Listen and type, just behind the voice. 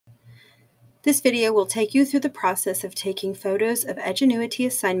This video will take you through the process of taking photos of Edgenuity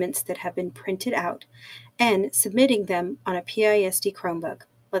assignments that have been printed out and submitting them on a PISD Chromebook.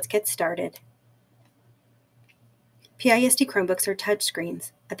 Let's get started. PISD Chromebooks are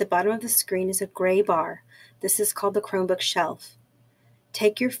touchscreens. At the bottom of the screen is a gray bar. This is called the Chromebook shelf.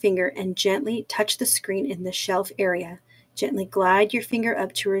 Take your finger and gently touch the screen in the shelf area. Gently glide your finger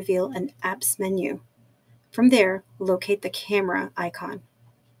up to reveal an apps menu. From there, locate the camera icon.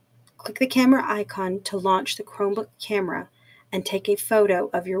 Click the camera icon to launch the Chromebook camera and take a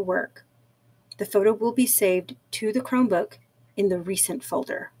photo of your work. The photo will be saved to the Chromebook in the Recent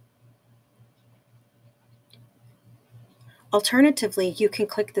folder. Alternatively, you can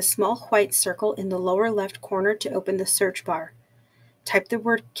click the small white circle in the lower left corner to open the search bar. Type the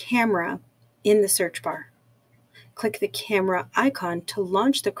word camera in the search bar. Click the camera icon to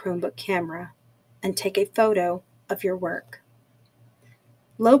launch the Chromebook camera and take a photo of your work.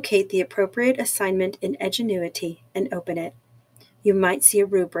 Locate the appropriate assignment in Edgenuity and open it. You might see a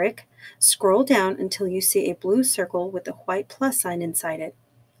rubric. Scroll down until you see a blue circle with a white plus sign inside it.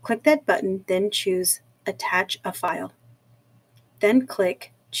 Click that button, then choose Attach a File. Then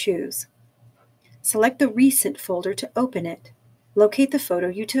click Choose. Select the Recent folder to open it. Locate the photo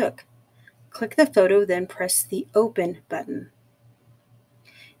you took. Click the photo, then press the Open button.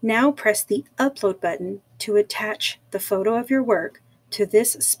 Now press the Upload button to attach the photo of your work to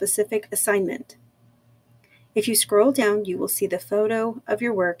this specific assignment. If you scroll down, you will see the photo of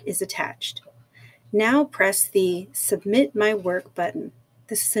your work is attached. Now press the Submit My Work button.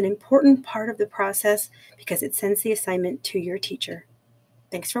 This is an important part of the process because it sends the assignment to your teacher.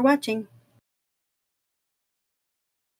 Thanks for watching.